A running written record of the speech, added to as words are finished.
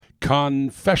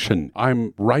Confession.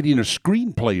 I'm writing a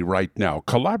screenplay right now,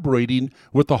 collaborating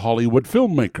with a Hollywood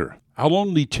filmmaker. I'll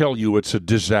only tell you it's a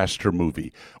disaster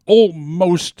movie.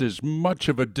 Almost as much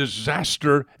of a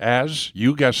disaster as,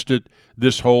 you guessed it,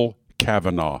 this whole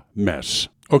Kavanaugh mess.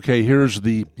 Okay, here's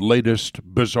the latest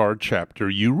bizarre chapter.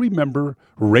 You remember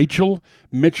Rachel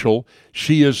Mitchell.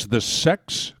 She is the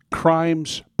sex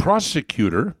crimes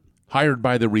prosecutor hired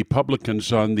by the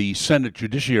Republicans on the Senate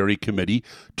Judiciary Committee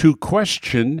to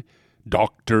question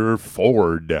Dr.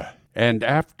 Ford. And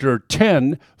after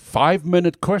 10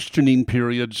 5-minute questioning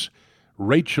periods,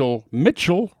 Rachel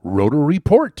Mitchell wrote a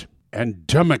report. And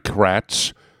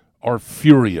Democrats are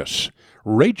furious.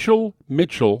 Rachel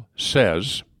Mitchell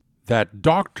says that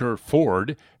Dr.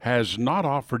 Ford has not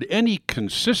offered any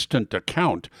consistent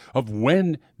account of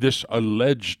when this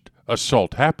alleged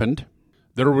assault happened.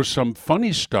 There was some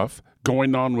funny stuff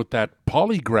going on with that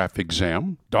polygraph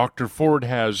exam. Dr. Ford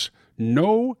has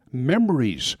no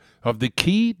memories of the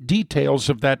key details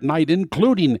of that night,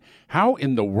 including how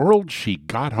in the world she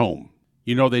got home.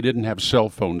 You know, they didn't have cell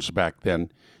phones back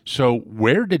then. So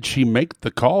where did she make the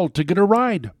call to get a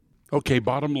ride? Okay,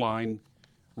 bottom line,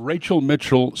 Rachel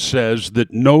Mitchell says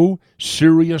that no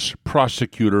serious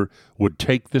prosecutor would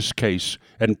take this case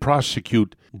and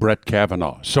prosecute Brett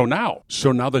Kavanaugh. So now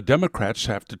the Democrats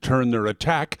have to turn their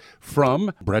attack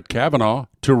from Brett Kavanaugh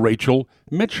to Rachel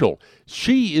Mitchell.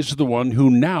 She is the one who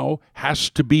now has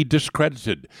to be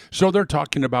discredited. So they're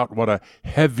talking about what a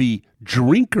heavy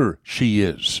drinker she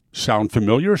is. Sound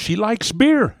familiar? She likes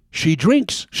beer. She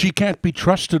drinks. She can't be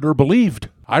trusted or believed.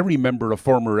 I remember a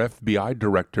former FBI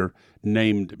director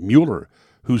named Mueller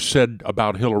who said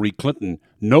about Hillary Clinton,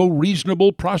 no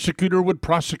reasonable prosecutor would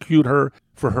prosecute her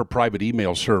for her private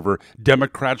email server.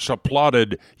 Democrats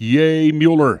applauded. Yay,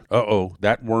 Mueller. Uh-oh,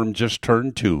 that worm just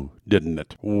turned two, didn't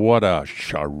it? What a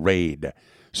charade.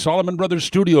 Solomon Brothers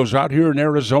Studios out here in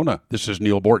Arizona. This is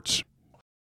Neil Bortz.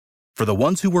 For the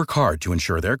ones who work hard to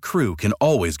ensure their crew can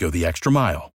always go the extra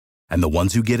mile, and the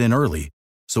ones who get in early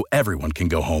so everyone can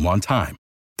go home on time,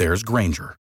 there's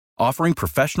Grainger, offering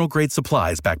professional-grade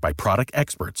supplies backed by product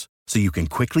experts so you can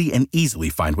quickly and easily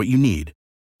find what you need.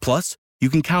 Plus, you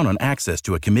can count on access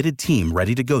to a committed team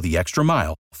ready to go the extra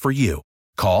mile for you.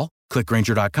 Call, click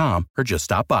Grainger.com, or just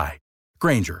stop by.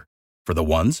 Grainger, for the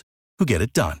ones who get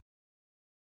it done.